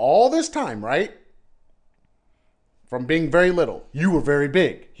idea all this time, right? From being very little. You were very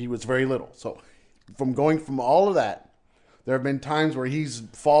big. He was very little. So from going from all of that, there have been times where he's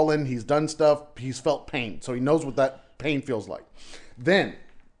fallen, he's done stuff, he's felt pain. So he knows what that pain feels like. Then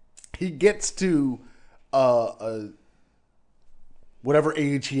he gets to whatever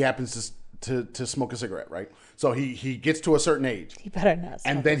age he happens to smoke a cigarette, right? So he gets to a certain age. He better not.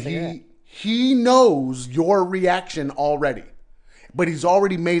 And then he knows your reaction already. But he's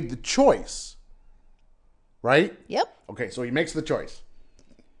already made the choice. Right? Yep. Okay, so he makes the choice.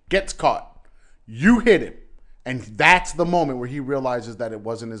 Gets caught. You hit him. And that's the moment where he realizes that it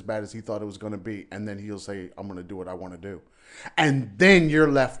wasn't as bad as he thought it was going to be. And then he'll say, I'm going to do what I want to do. And then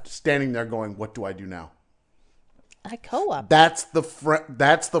you're left standing there going, what do I do now? I co-op. That's the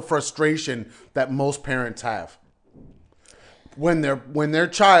frustration that most parents have. When their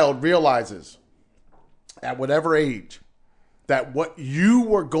child realizes at whatever age that what you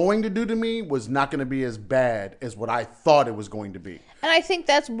were going to do to me was not going to be as bad as what I thought it was going to be. And I think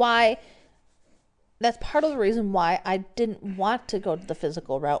that's part of the reason why I didn't want to go the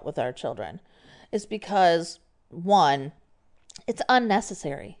physical route with our children. Is because, one, it's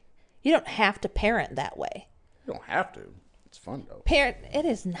unnecessary. You don't have to parent that way. You don't have to. It's fun, though. It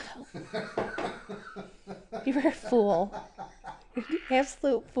is not. You're a fool. You're an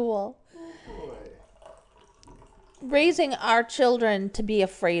absolute fool. Raising our children to be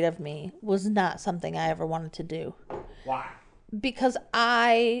afraid of me was not something I ever wanted to do. Why? Because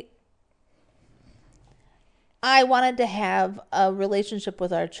I wanted to have a relationship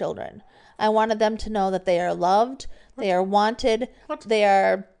with our children. I wanted them to know that they are loved, they are wanted, they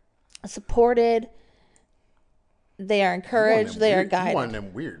are supported, they are encouraged, they are guided. You're one of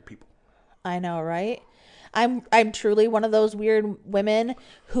them weird people. I know, right? I'm truly one of those weird women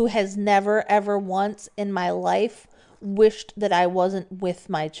who has never, ever once in my life wished that I wasn't with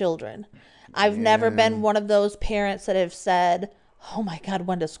my children. I've never been one of those parents that have said, oh my God,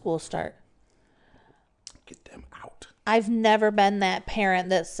 when does school start? Get them out. I've never been that parent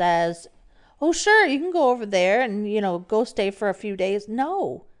that says, oh, sure, you can go over there and, go stay for a few days.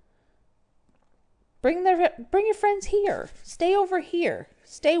 No. Bring your friends here. Stay over here.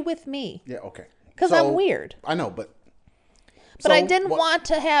 Stay with me. Yeah, okay. Because I'm weird. I know, but... But I didn't want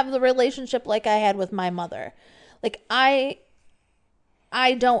to have the relationship like I had with my mother. Like, I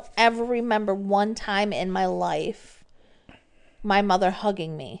don't ever remember one time in my life my mother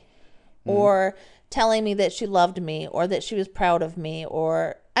hugging me or telling me that she loved me or that she was proud of me,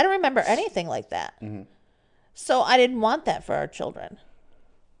 or I don't remember anything like that. Mm-hmm. So I didn't want that for our children.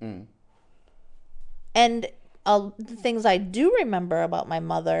 Mm. And the things I do remember about my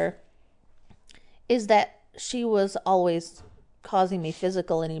mother is that she was always causing me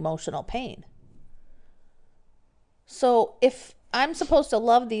physical and emotional pain. So if I'm supposed to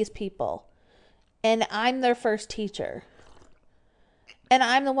love these people and I'm their first teacher and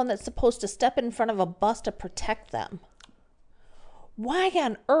I'm the one that's supposed to step in front of a bus to protect them, why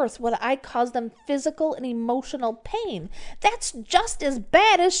on earth would I cause them physical and emotional pain? That's just as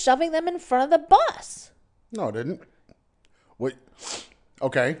bad as shoving them in front of the bus. No, it didn't. Wait.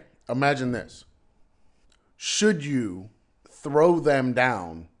 Okay, imagine this. Should you throw them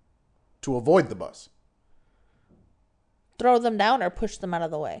down to avoid the bus? Throw them down or push them out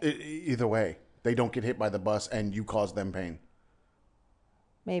of the way? Either way. They don't get hit by the bus and you cause them pain.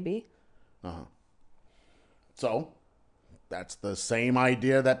 Maybe. Uh-huh. So, that's the same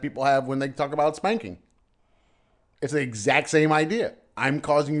idea that people have when they talk about spanking. It's the exact same idea. I'm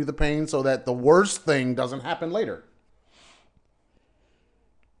causing you the pain so that the worst thing doesn't happen later.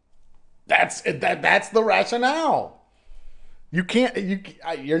 That's the rationale.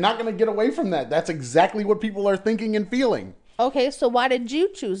 You're not going to get away from that. That's exactly what people are thinking and feeling. Okay, so why did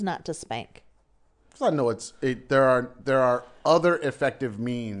you choose not to spank? Because I know there are other effective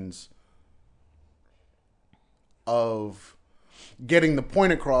means of getting the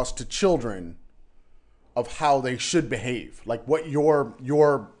point across to children of how they should behave, like what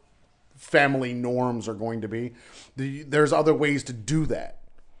your family norms are going to be. There's other ways to do that.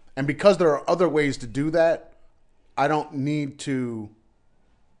 And because there are other ways to do that, I don't need to.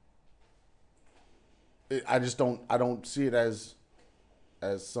 I don't see it as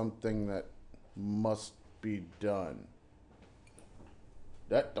something that must be done.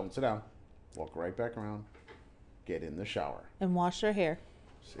 Don't sit down. Walk right back around. Get in the shower. And wash your hair.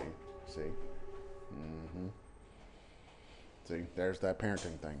 See. Mm-hmm. See, there's that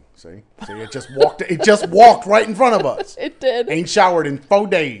parenting thing. See, it just walked. It just walked right in front of us. It did. Ain't showered in 4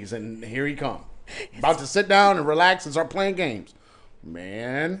 days, and here he come. About to sit down and relax and start playing games.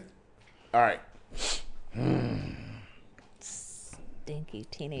 Man, all right. Stinky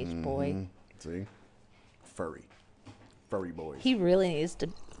teenage boy. See, furry boys. He really needs to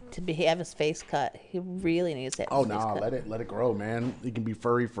have his face cut. He really needs to have his face cut. Let it grow, man. He can be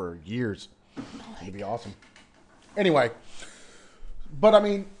furry for years. It'd be awesome. Anyway, but I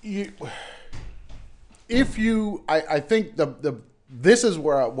mean, I think this is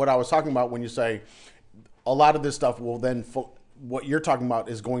what I was talking about when you say a lot of this stuff will then, what you're talking about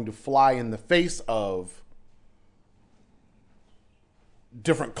is going to fly in the face of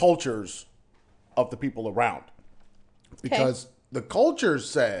different cultures of the people around. Because the culture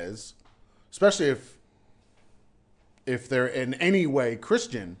says, especially if they're in any way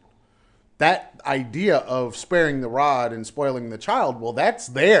Christian, that idea of sparing the rod and spoiling the child, well, that's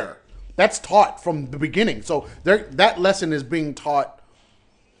there. That's taught from the beginning. So that lesson is being taught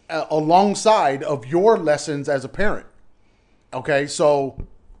alongside of your lessons as a parent. Okay, so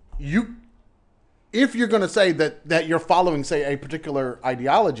if you're going to say that you're following, say, a particular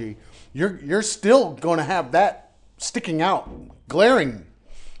ideology, you're still going to have that sticking out, glaring.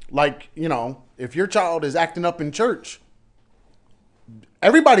 Like, if your child is acting up in church,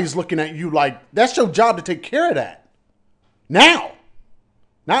 everybody's looking at you like that's your job to take care of that. Now,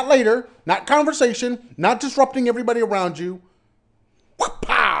 not later, not conversation, not disrupting everybody around you.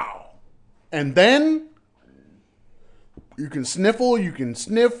 Pow! And then you can sniffle, you can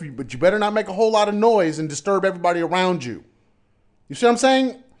sniff, but you better not make a whole lot of noise and disturb everybody around you. You see what I'm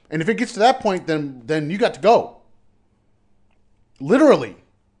saying? And if it gets to that point, then you got to go. Literally,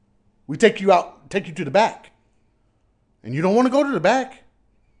 we take you to the back. And you don't want to go to the back.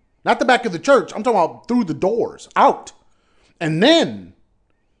 Not the back of the church. I'm talking about through the doors, out. And then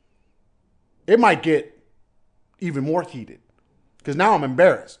it might get even more heated. Because now I'm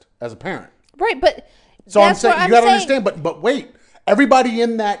embarrassed as a parent. Right, but so I'm saying, you got to understand, but wait. Everybody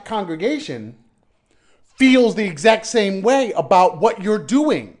in that congregation feels the exact same way about what you're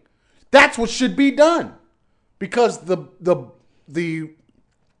doing. That's what should be done. Because the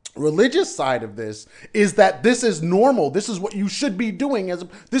religious side of this is that this is normal. This is what you should be doing.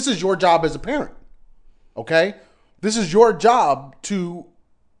 This is your job as a parent. Okay? This is your job to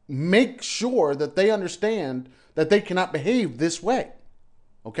make sure that they understand that they cannot behave this way.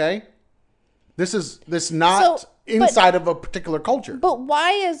 Okay? This is not inside of a particular culture. But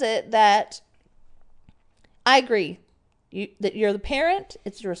why is it that I agree that you're the parent,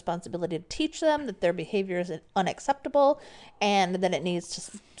 it's your responsibility to teach them that their behavior is unacceptable and that it needs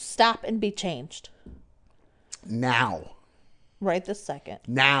to stop and be changed. Now. Right this second.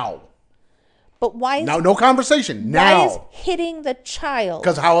 Now. But why is... No conversation. Now. Why is hitting the child?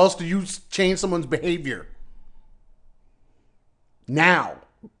 Because how else do you change someone's behavior? Now.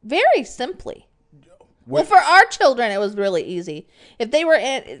 Very simply. Well, for our children, it was really easy. If they were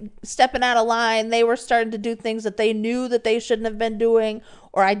stepping out of line, they were starting to do things that they knew that they shouldn't have been doing,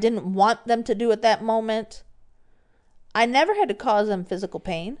 or I didn't want them to do at that moment. I never had to cause them physical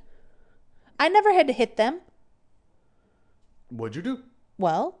pain. I never had to hit them. What'd you do?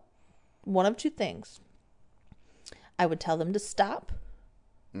 Well, one of two things. I would tell them to stop.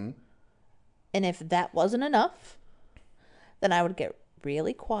 And if that wasn't enough, then I would get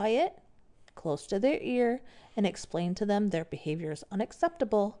really quiet, close to their ear, and explain to them their behavior is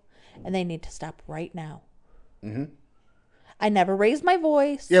unacceptable and they need to stop right now. I never raised my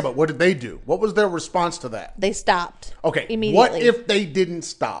voice. Yeah, but what did they do? What was their response to that? They stopped. Okay. Immediately. What if they didn't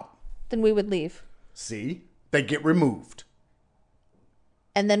stop? Then we would leave. See? They get removed.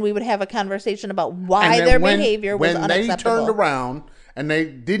 And then we would have a conversation about why their behavior was unacceptable. When they turned around and they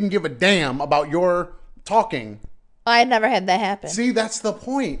didn't give a damn about your talking. I had never had that happen. See, that's the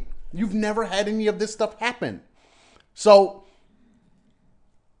point. You've never had any of this stuff happen. So,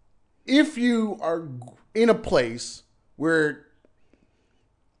 if you are in a place where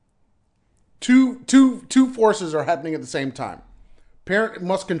two forces are happening at the same time, parent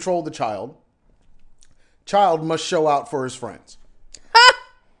must control the child. Child must show out for his friends.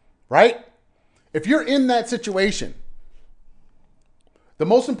 Right? If you're in that situation, the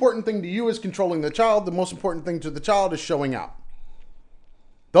most important thing to you is controlling the child. The most important thing to the child is showing out.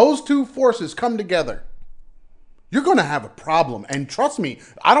 Those two forces come together. You're going to have a problem. And trust me,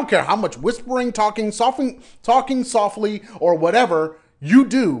 I don't care how much whispering, talking softly, or whatever you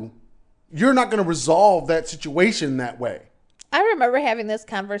do, you're not going to resolve that situation that way. I remember having this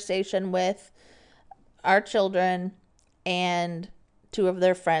conversation with our children and two of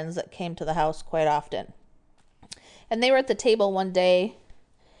their friends that came to the house quite often. And they were at the table one day,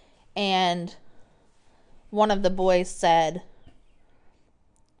 and one of the boys said,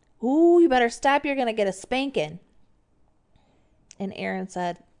 "Ooh, you better stop. You're going to get a spanking." And Aaron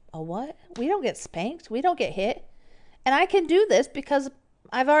said, "A what? We don't get spanked. We don't get hit. And I can do this because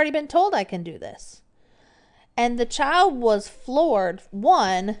I've already been told I can do this." And the child was floored,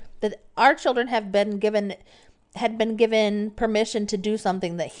 one, that our children had been given permission to do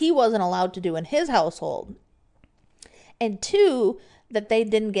something that he wasn't allowed to do in his household. And two, that they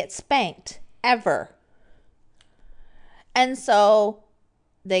didn't get spanked ever. And so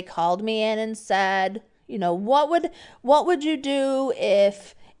they called me in and said, You know, what would you do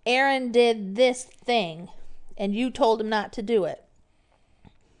if Aaron did this thing and you told him not to do it?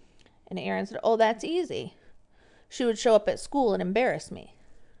 And Aaron said, oh, that's easy. She would show up at school and embarrass me.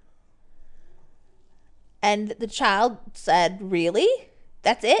 And the child said, really?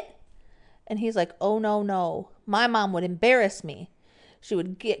 That's it? And he's like, oh, no. My mom would embarrass me. She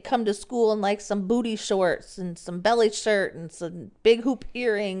would come to school in like some booty shorts and some belly shirt and some big hoop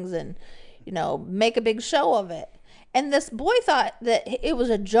earrings and, you know, make a big show of it. And this boy thought that it was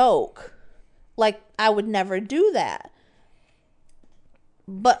a joke. Like, I would never do that.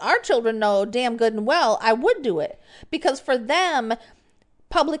 But our children know damn good and well I would do it. Because for them,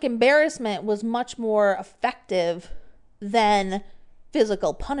 public embarrassment was much more effective than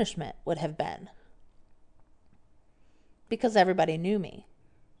physical punishment would have been. Because everybody knew me.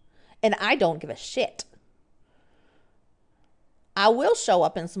 And I don't give a shit. I will show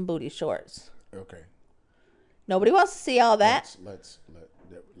up in some booty shorts. Okay. Nobody wants to see all that.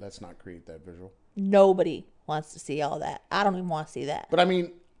 Let's not create that visual. Nobody wants to see all that. I don't even want to see that. But I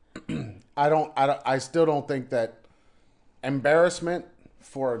mean, I still don't think that embarrassment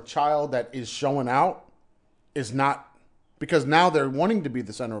for a child that is showing out is not, because now they're wanting to be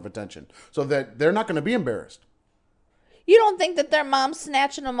the center of attention. So that they're not going to be embarrassed. You don't think that their mom's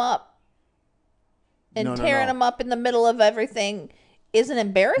snatching them up and tearing them up in the middle of everything isn't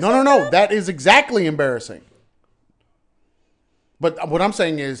embarrassing? No. That is exactly embarrassing. But what I'm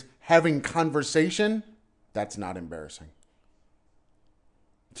saying is having conversation, that's not embarrassing.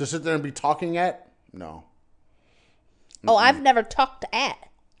 To sit there and be talking at? No. Oh, I've never talked at.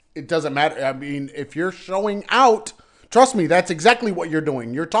 It doesn't matter. I mean, if you're showing out, trust me, that's exactly what you're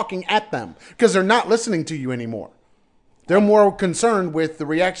doing. You're talking at them because they're not listening to you anymore. They're more concerned with the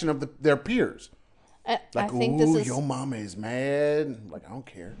reaction of their peers. Like, I think this is... your mama is mad. Like, I don't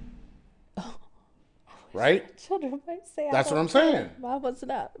care. Right? Children might say, that's what I'm saying.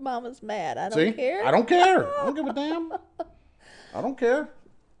 Mama's mad. I don't care. I don't care. I don't give a damn. I don't care.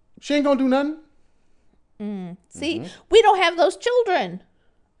 She ain't gonna do nothing. See, we don't have those children.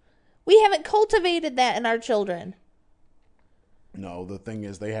 We haven't cultivated that in our children. No, the thing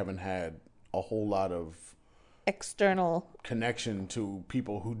is, they haven't had a whole lot of external connection to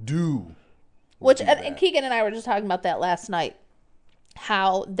people who do. And Keegan and I were just talking about that last night.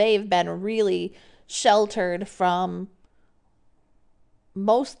 How they've been really sheltered from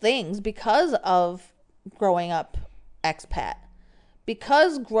most things because of growing up expat.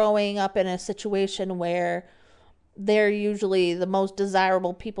 Because growing up in a situation where they're usually the most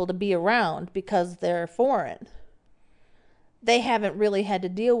desirable people to be around because they're foreign. They haven't really had to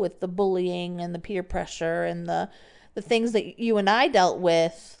deal with the bullying and the peer pressure and the things that you and I dealt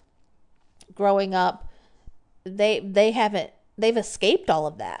with growing up. They've escaped all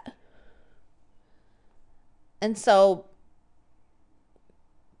of that. And so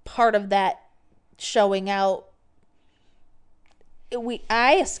part of that showing out,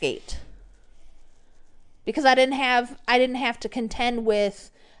 I escaped because I didn't have to contend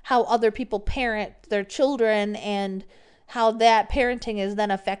with how other people parent their children and how that parenting is then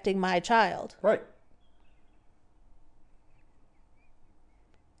affecting my child. Right.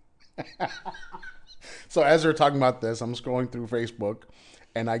 So as we're talking about this, I'm scrolling through Facebook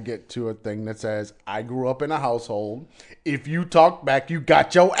and I get to a thing that says, I grew up in a household. If you talk back, you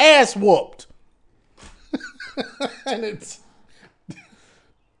got your ass whooped. And it's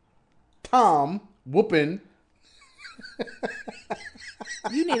Tom whooping.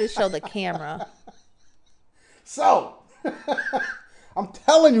 You need to show the camera. So, I'm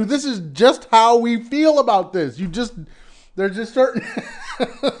telling you, this is just how we feel about this. There's just certain...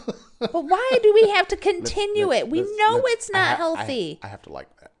 But why do we have to continue it? We know it's not healthy. I have to like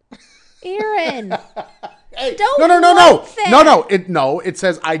that. Aaron. Hey, don't No. It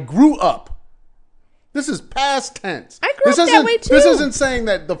says, I grew up. This is past tense. I grew up that way too. This isn't saying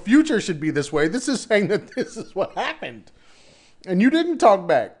that the future should be this way. This is saying that this is what happened. And you didn't talk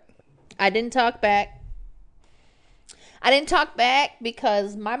back. I didn't talk back. I didn't talk back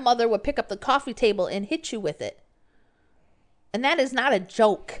because my mother would pick up the coffee table and hit you with it. And that is not a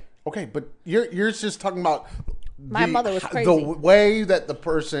joke. Okay, but you're just talking about my mother was crazy. The way that the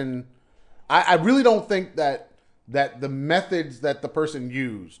person, I really don't think that the methods that the person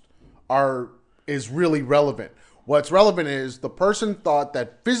used is really relevant. What's relevant is the person thought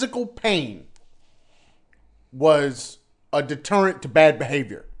that physical pain was a deterrent to bad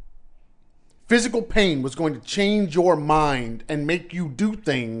behavior. Physical pain was going to change your mind and make you do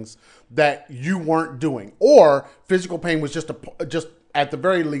things that you weren't doing. Or physical pain was just at the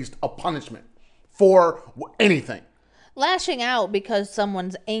very least a punishment for anything. Lashing out because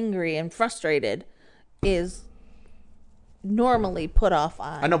someone's angry and frustrated is normally put off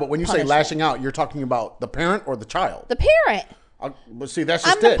on. I know, but when you say punishment. lashing out, you're talking about the parent or the child? The parent. But see, that's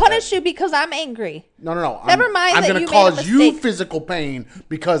just I'm going it. to punish you because I'm angry. No. Never mind I'm that going you to made a cause you mistake. physical pain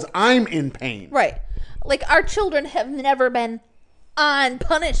because I'm in pain. Right. Like, our children have never been on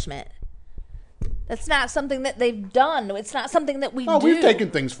punishment. That's not something that they've done. It's not something that we do. We've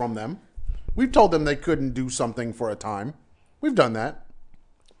taken things from them. We've told them they couldn't do something for a time. We've done that.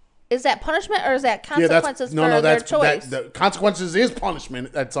 Is that punishment or is that consequences for their choice? The consequences is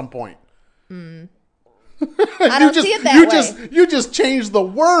punishment at some point. I don't see it that way. You just changed the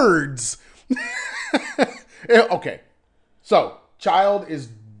words. Okay. So, child is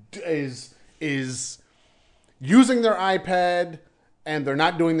using their iPad and they're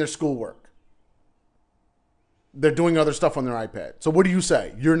not doing their schoolwork. They're doing other stuff on their iPad. So what do you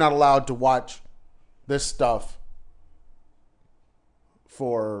say? You're not allowed to watch this stuff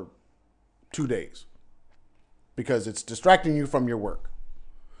for 2 days because it's distracting you from your work.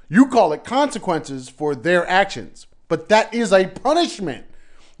 You call it consequences for their actions, but that is a punishment.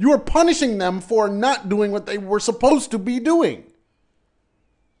 You are punishing them for not doing what they were supposed to be doing.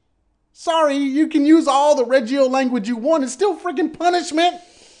 Sorry, you can use all the Reggio language you want. It's still freaking punishment.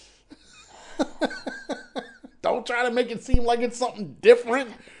 Don't try to make it seem like it's something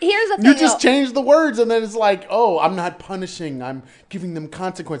different. Here's the thing. You just change the words and then it's like, oh, I'm not punishing. I'm giving them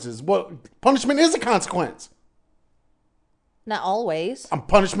consequences. Well, punishment is a consequence. Not always.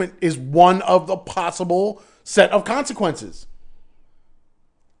 Punishment is one of the possible set of consequences.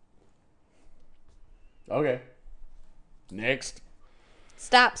 Okay. Next.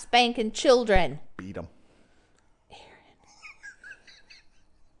 Stop spanking children. Beat them.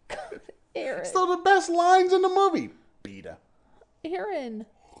 Aaron. So the best lines in the movie. Beat her. Aaron.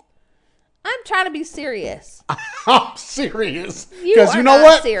 I'm trying to be serious. I'm serious. You Because are you know not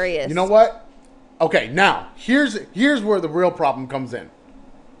what? serious. You know what? Okay, now, here's where the real problem comes in.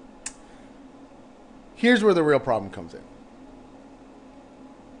 Here's where the real problem comes in.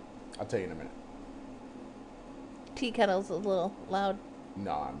 I'll tell you in a minute. Tea kettle's a little loud.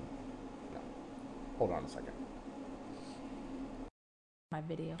 No. Hold on a second. My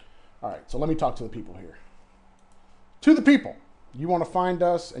video. All right, so let me talk to the people here. To the people. You want to find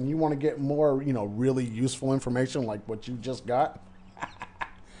us and you want to get more, really useful information like what you just got?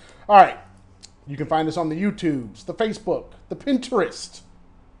 All right. You can find us on the YouTubes, the Facebook, the Pinterest,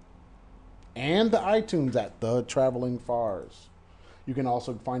 and the iTunes at The Traveling Fars. You can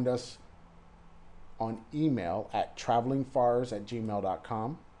also find us on email at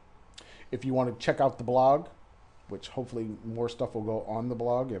travelingfars@gmail.com. If you want to check out the blog, which hopefully more stuff will go on the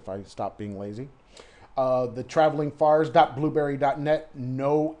blog if I stop being lazy, the travelingfars.blueberry.net,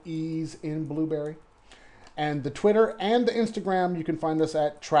 no E's in Blueberry. And the Twitter and the Instagram, you can find us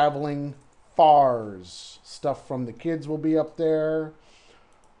at Traveling Fars. Stuff from the kids will be up there.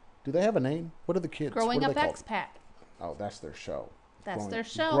 Do they have a name? What are the kids? Growing what Up are they called? Expat. Oh, that's their show. That's their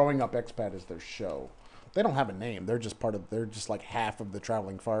show. Growing Up Expat is their show. They don't have a name. They're just they're just like half of the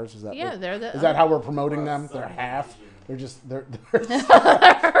Traveling Fars. Is that Yeah, they're the. Is that how we're promoting them? They're half. They're they're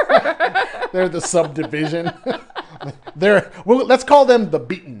they're the subdivision. Well, let's call them the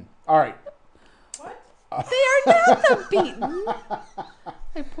Beaten. All right. They are not the Beaten.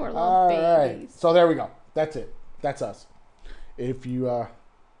 My poor little All babies. right. So there we go. That's it. That's us. If you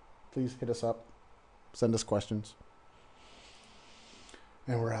please hit us up, send us questions,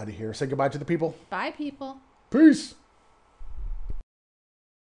 and we're out of here. Say goodbye to the people. Bye, people. Peace.